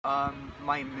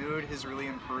My mood has really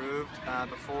improved.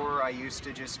 Before I used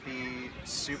to just be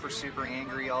super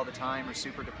angry all the time or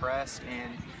super depressed,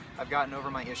 and I've gotten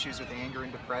over my issues with anger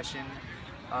and depression.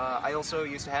 I also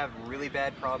used to have really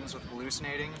bad problems with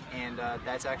hallucinating, and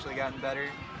that's actually gotten better.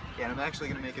 Yeah, and I'm actually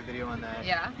going to make a video on that.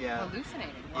 Yeah? Yeah.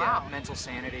 Hallucinating. Wow. Yeah, mental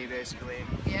sanity, basically.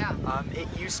 Yeah. It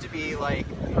used to be like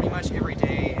pretty much every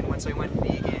day, and once I went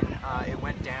vegan, it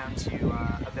went down to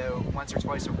about once or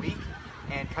twice a week.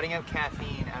 And cutting out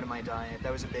caffeine out of my diet,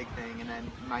 that was a big thing, and then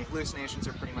my hallucinations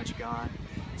are pretty much gone.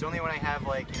 It's only when I have,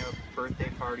 like, you know, birthday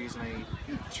parties and I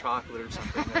eat chocolate or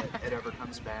something that it ever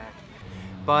comes back.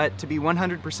 But to be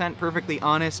 100% perfectly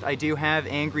honest, I do have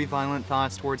angry, violent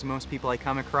thoughts towards most people I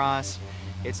come across.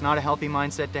 It's not a healthy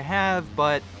mindset to have,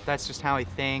 but that's just how I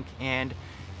think, and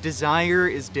desire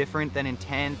is different than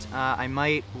intent. I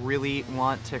might really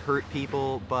want to hurt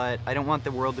people, but I don't want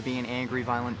the world to be an angry,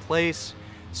 violent place.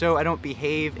 So I don't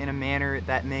behave in a manner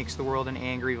that makes the world an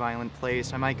angry, violent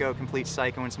place. I might go complete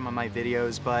psycho in some of my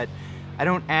videos, but I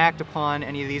don't act upon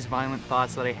any of these violent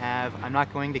thoughts that I have. I'm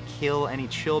not going to kill any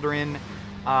children.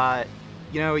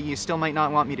 You know, you still might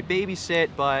not want me to babysit,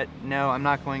 but no, I'm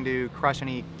not going to crush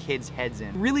any kids' heads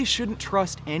in. You really shouldn't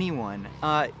trust anyone.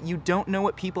 You don't know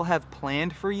what people have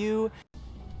planned for you.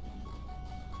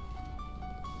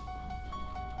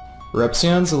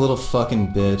 Repsion's a little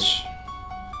fucking bitch.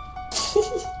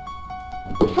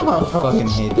 I fucking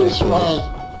hate that kid.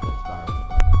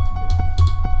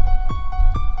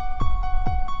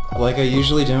 Like, I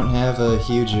usually don't have a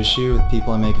huge issue with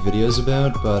people I make videos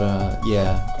about, but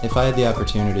yeah, if I had the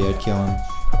opportunity, I'd kill him.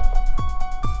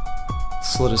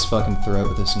 Slit his fucking throat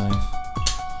with this knife.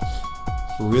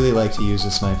 Really like to use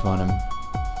this knife on him.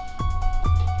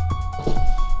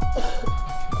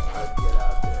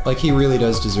 Like, he really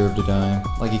does deserve to die.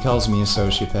 Like, he calls me a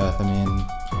sociopath, I mean...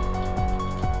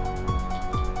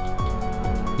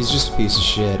 He's just a piece of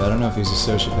shit. I don't know if he's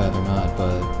a sociopath or not,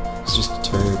 but he's just a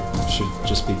turd. Should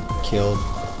just be killed.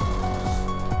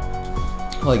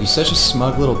 Like, he's such a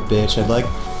smug little bitch. I'd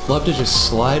love to just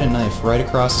slide a knife right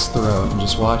across his throat and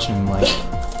just watch him, like,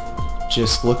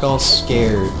 just look all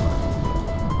scared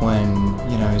when,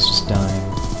 you know, he's just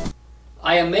dying.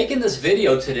 I am making this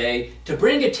video today to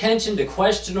bring attention to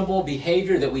questionable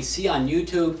behavior that we see on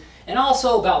YouTube, and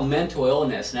also about mental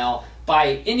illness. Now,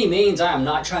 by any means, I am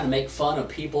not trying to make fun of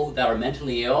people that are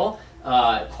mentally ill.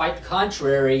 Quite the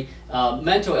contrary,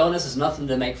 mental illness is nothing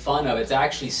to make fun of. It's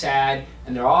actually sad,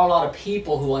 and there are a lot of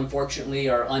people who unfortunately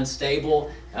are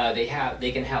unstable.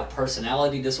 They can have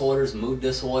personality disorders, mood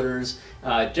disorders,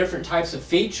 different types of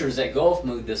features that go with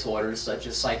mood disorders, such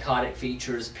as psychotic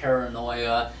features,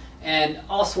 paranoia, and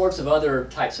all sorts of other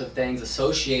types of things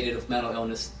associated with mental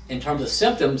illness in terms of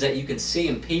symptoms that you can see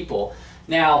in people.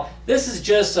 Now, this is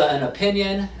just an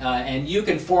opinion, and you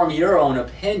can form your own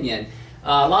opinion.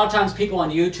 A lot of times people on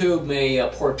YouTube may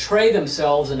portray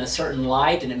themselves in a certain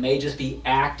light, and it may just be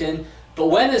acting. But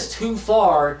when it's too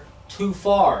far, too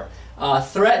far.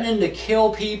 Threatening to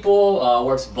kill people,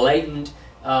 where it's blatant,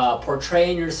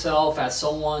 portraying yourself as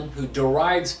someone who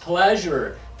derives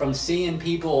pleasure from seeing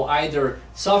people either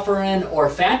suffering or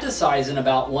fantasizing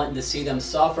about wanting to see them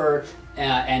suffer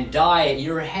and die at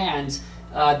your hands.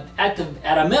 At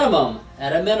a minimum,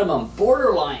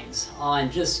 borderlines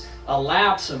on just a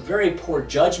lapse of very poor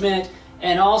judgment,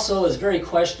 and also is very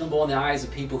questionable in the eyes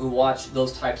of people who watch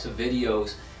those types of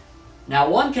videos. Now,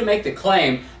 one can make the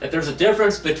claim that there's a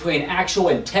difference between actual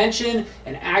intention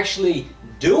and actually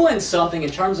doing something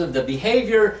in terms of the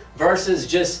behavior versus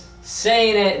just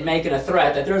saying it and making a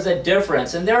threat, that there's a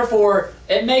difference, and therefore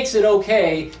it makes it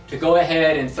okay to go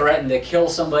ahead and threaten to kill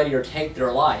somebody or take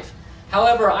their life.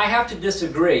 However, I have to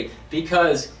disagree,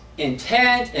 because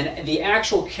intent and the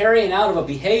actual carrying out of a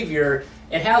behavior,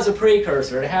 it has a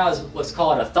precursor. It has what's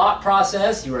called a thought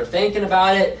process. You are thinking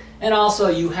about it, and also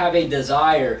you have a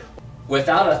desire.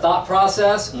 Without a thought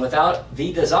process and without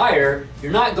the desire,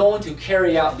 you're not going to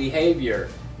carry out behavior.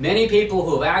 Many people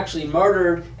who have actually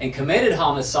murdered and committed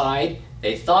homicide,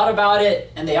 they thought about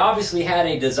it, and they obviously had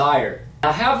a desire.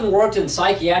 Now, having worked in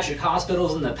psychiatric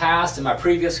hospitals in the past, in my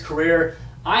previous career,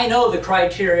 I know the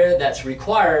criteria that's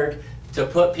required to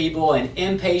put people in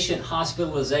inpatient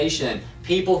hospitalization,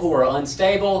 people who are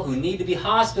unstable, who need to be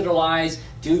hospitalized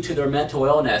due to their mental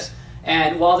illness.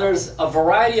 And while there's a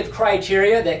variety of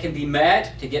criteria that can be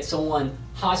met to get someone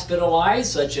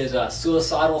hospitalized, such as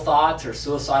suicidal thoughts or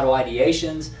suicidal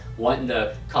ideations, wanting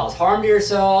to cause harm to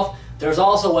yourself, there's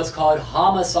also what's called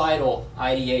homicidal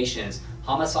ideations.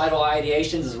 Homicidal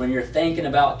ideations is when you're thinking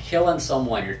about killing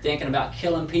someone, you're thinking about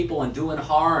killing people and doing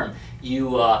harm. You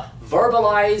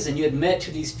verbalize and you admit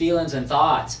to these feelings and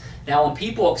thoughts. Now, when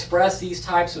people express these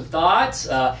types of thoughts,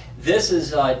 this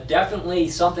is definitely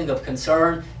something of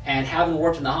concern, and having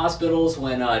worked in the hospitals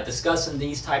when discussing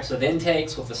these types of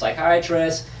intakes with the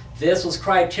psychiatrist, this was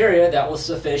criteria that was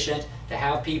sufficient to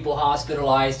have people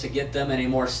hospitalized to get them in a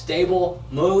more stable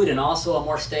mood and also a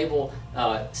more stable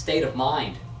state of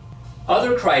mind.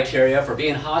 Other criteria for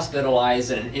being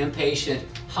hospitalized in an inpatient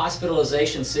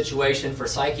hospitalization situation for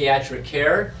psychiatric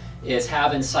care is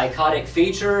having psychotic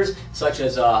features such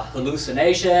as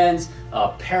hallucinations,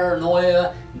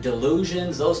 paranoia,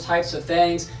 delusions, those types of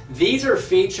things. These are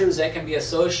features that can be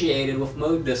associated with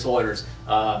mood disorders.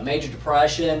 Major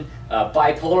depression,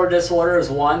 bipolar disorder is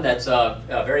one that's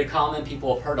very common.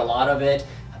 People have heard a lot of it,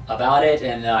 about it,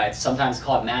 and it's sometimes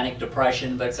called manic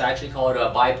depression, but it's actually called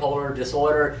a bipolar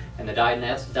disorder in the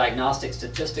Diagnostic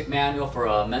Statistic Manual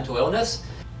for mental illness.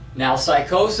 Now,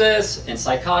 psychosis and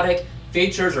psychotic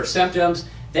features or symptoms,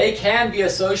 they can be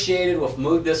associated with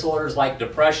mood disorders like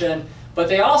depression, but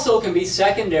they also can be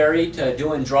secondary to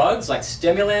doing drugs like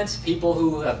stimulants, people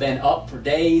who have been up for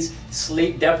days,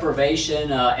 sleep deprivation,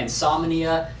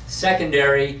 insomnia,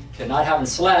 secondary to not having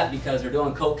slept because they're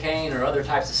doing cocaine or other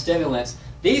types of stimulants.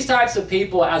 These types of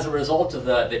people, as a result of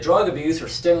the drug abuse or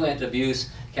stimulant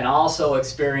abuse, can also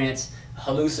experience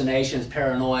hallucinations,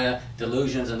 paranoia,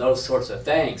 delusions, and those sorts of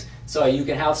things. So you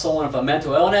can have someone with a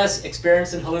mental illness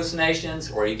experiencing hallucinations,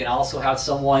 or you can also have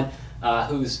someone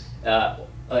whose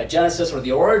genesis or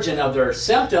the origin of their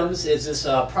symptoms is this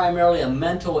primarily a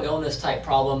mental illness type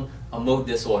problem, a mood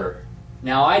disorder.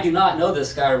 Now, I do not know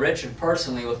this guy Richard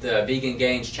personally with the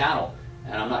vegangains channel,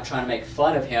 and I'm not trying to make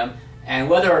fun of him.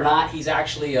 And whether or not he's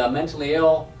actually mentally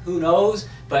ill, who knows?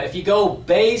 But if you go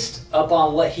based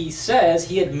upon what he says,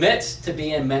 he admits to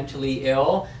being mentally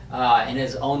ill. In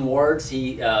his own words,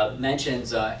 he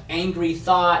mentions angry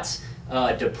thoughts,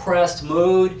 depressed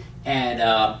mood, and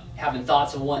having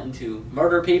thoughts of wanting to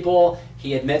murder people.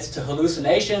 He admits to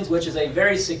hallucinations, which is a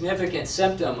very significant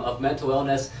symptom of mental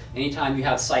illness. Anytime you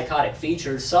have psychotic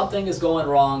features, something is going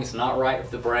wrong, it's not right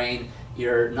with the brain,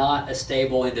 you're not a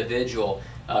stable individual.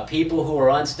 People who are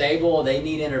unstable, they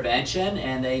need intervention,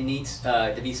 and they need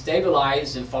to be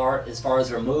stabilized as far as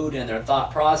their mood and their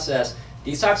thought process.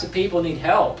 These types of people need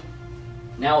help.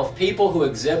 Now, if people who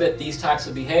exhibit these types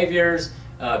of behaviors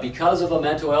because of a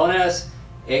mental illness,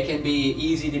 it can be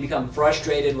easy to become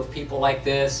frustrated with people like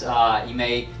this. You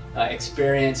may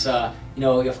experience a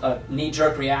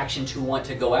knee-jerk reaction to want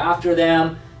to go after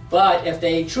them. But if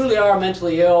they truly are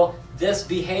mentally ill, this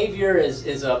behavior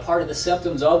is a part of the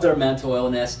symptoms of their mental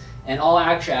illness. In all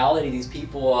actuality, these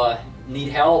people need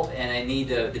help, and they need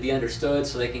to be understood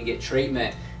so they can get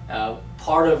treatment.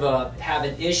 Part of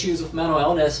having issues with mental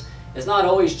illness is not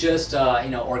always just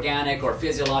organic or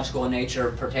physiological in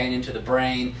nature pertaining to the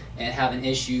brain and having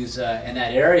issues in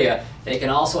that area. They can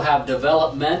also have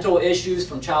developmental issues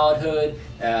from childhood.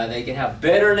 They can have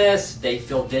bitterness. They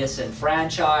feel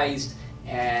disenfranchised.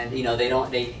 And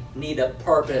they need a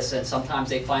purpose, and sometimes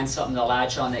they find something to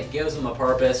latch on that gives them a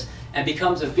purpose and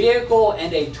becomes a vehicle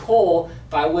and a tool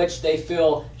by which they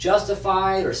feel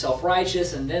justified or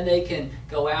self-righteous, and then they can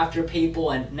go after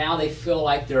people, and now they feel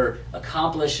like they're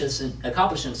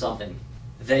accomplishing something.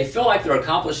 They feel like they're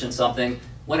accomplishing something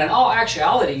when in all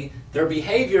actuality their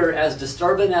behavior, as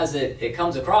disturbing as it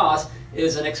comes across,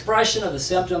 is an expression of the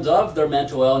symptoms of their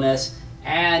mental illness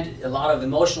and a lot of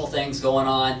emotional things going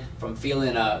on, from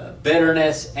feeling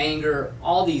bitterness, anger,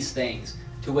 all these things,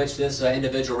 to which this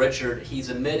individual, Richard, he's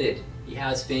admitted he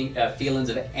has feelings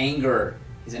of anger.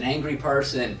 He's an angry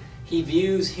person. He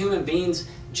views human beings,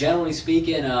 generally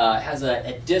speaking, has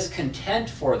a discontent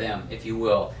for them, if you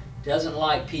will. Doesn't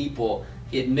like people.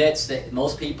 He admits that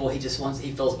most people he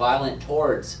feels violent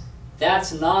towards.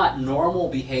 That's not normal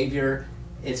behavior.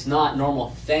 It's not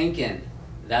normal thinking.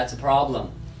 That's a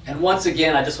problem. And once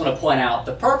again, I just want to point out,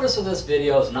 the purpose of this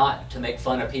video is not to make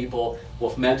fun of people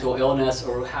with mental illness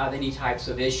or who have any types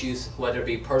of issues, whether it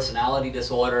be personality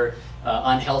disorder,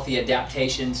 unhealthy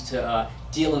adaptations to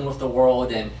dealing with the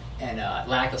world, and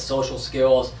lack of social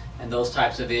skills, and those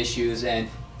types of issues, and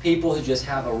people who just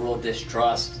have a real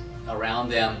distrust around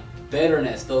them,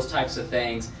 bitterness, those types of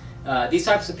things. These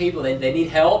types of people, they need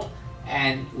help,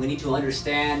 and we need to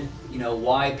understand,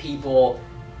 why people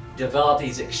develop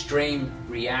these extreme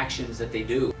reactions that they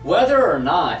do. Whether or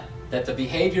not that the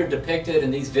behavior depicted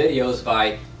in these videos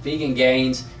by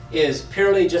vegangains is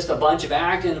purely just a bunch of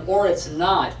acting, or it's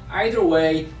not, either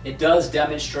way, it does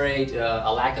demonstrate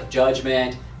a lack of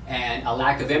judgment and a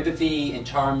lack of empathy in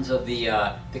terms of the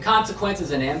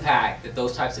consequences and impact that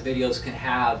those types of videos can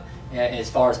have as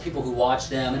far as people who watch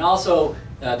them, and also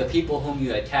the people whom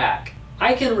you attack.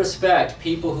 I can respect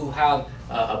people who have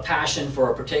a passion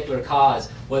for a particular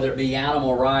cause, whether it be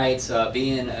animal rights,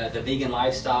 being the vegan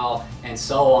lifestyle, and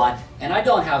so on. And I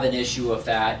don't have an issue with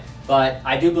that, but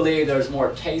I do believe there's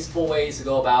more tasteful ways to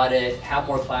go about it, have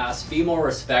more class, be more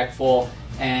respectful,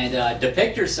 and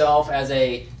depict yourself as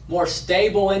a more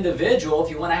stable individual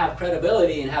if you want to have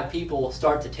credibility and have people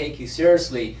start to take you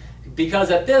seriously.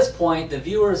 Because at this point, the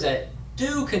viewers that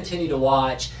do continue to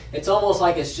watch, it's almost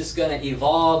like it's just going to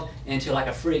evolve into like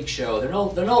a freak show. They're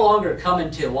no longer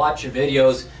coming to watch your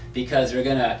videos because they're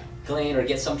going to glean or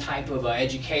get some type of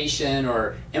education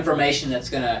or information that's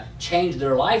going to change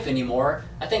their life anymore.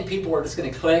 I think people are just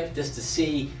going to click just to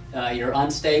see your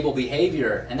unstable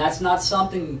behavior, and that's not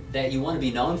something that you want to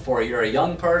be known for. You're a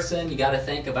young person. You got to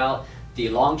think about the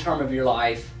long term of your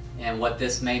life and what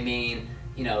this may mean,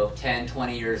 10,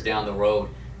 20 years down the road.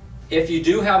 If you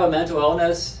do have a mental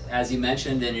illness, as you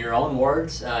mentioned in your own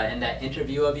words in that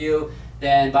interview of you,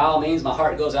 then by all means, my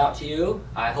heart goes out to you.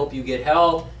 I hope you get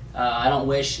help. I don't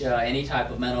wish any type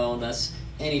of mental illness,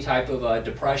 any type of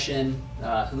depression,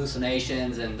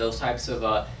 hallucinations, and those types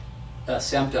of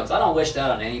symptoms. I don't wish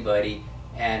that on anybody.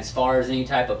 And as far as any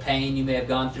type of pain you may have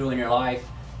gone through in your life,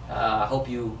 I hope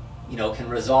you can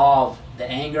resolve the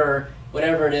anger,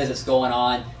 whatever it is that's going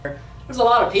on. There's a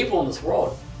lot of people in this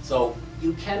world, so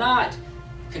you cannot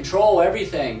control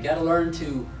everything. You got to learn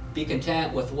to be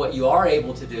content with what you are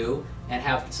able to do and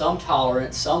have some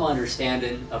tolerance, some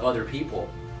understanding of other people.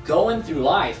 Going through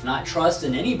life not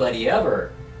trusting anybody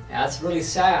ever, that's really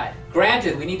sad.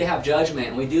 Granted, we need to have judgment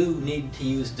and we do need to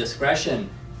use discretion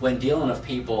when dealing with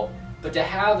people, but to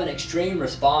have an extreme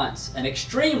response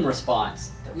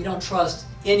that we don't trust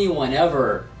anyone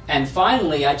ever. And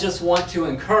finally, I just want to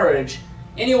encourage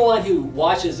anyone who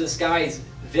watches this guy's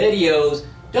videos,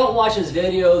 don't watch his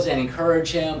videos and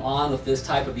encourage him on with this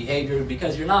type of behavior,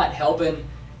 because you're not helping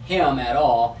him at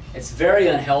all. It's very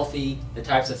unhealthy, the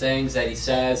types of things that he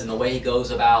says and the way he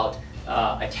goes about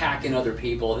attacking other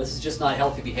people. This is just not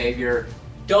healthy behavior.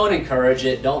 Don't encourage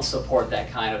it. Don't support that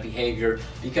kind of behavior,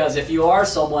 because if you are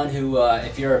someone who,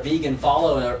 if you're a vegan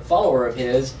follower of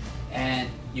his and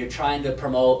you're trying to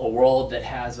promote a world that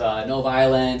has no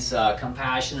violence,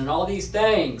 compassion, and all these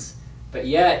things, but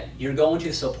yet you're going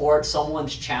to support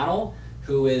someone's channel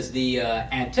who is the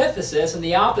antithesis and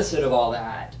the opposite of all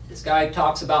that. This guy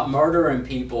talks about murdering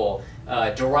people,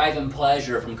 deriving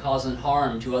pleasure from causing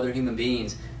harm to other human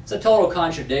beings. It's a total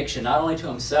contradiction, not only to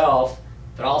himself,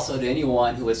 but also to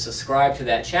anyone who would subscribe to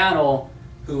that channel,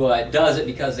 who does it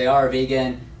because they are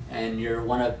vegan and you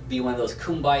want to be one of those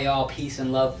kumbaya, peace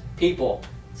and love people.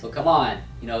 So come on,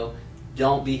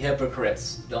 don't be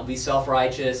hypocrites. Don't be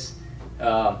self-righteous.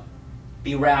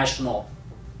 Be rational.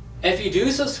 If you do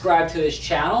subscribe to his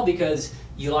channel because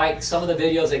you like some of the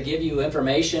videos that give you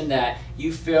information that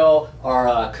you feel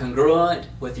are congruent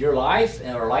with your life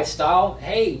or lifestyle,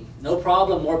 hey, no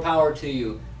problem, more power to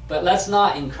you. But let's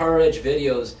not encourage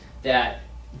videos that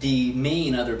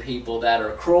demean other people, that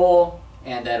are cruel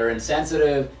and that are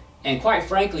insensitive and, quite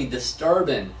frankly,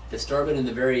 disturbing in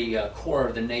the very core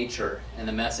of the nature and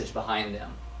the message behind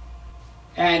them.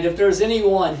 And if there's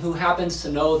anyone who happens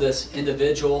to know this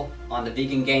individual on the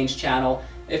Vegangains channel,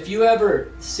 if you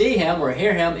ever see him or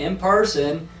hear him in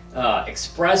person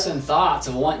expressing thoughts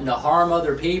of wanting to harm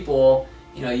other people,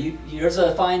 there's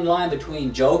a fine line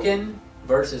between joking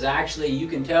versus actually you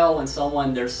can tell when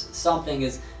something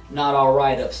is not all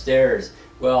right upstairs.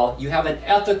 Well, you have an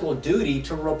ethical duty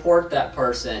to report that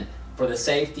person for the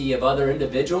safety of other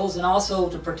individuals and also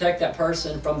to protect that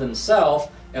person from themselves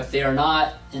if they are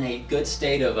not in a good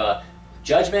state of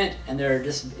judgment and they're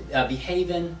just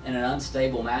behaving in an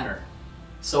unstable manner.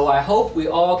 So I hope we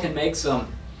all can make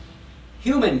some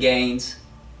human gains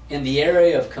in the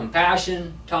area of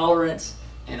compassion, tolerance,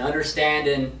 and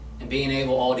understanding, and being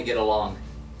able all to get along.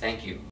 Thank you.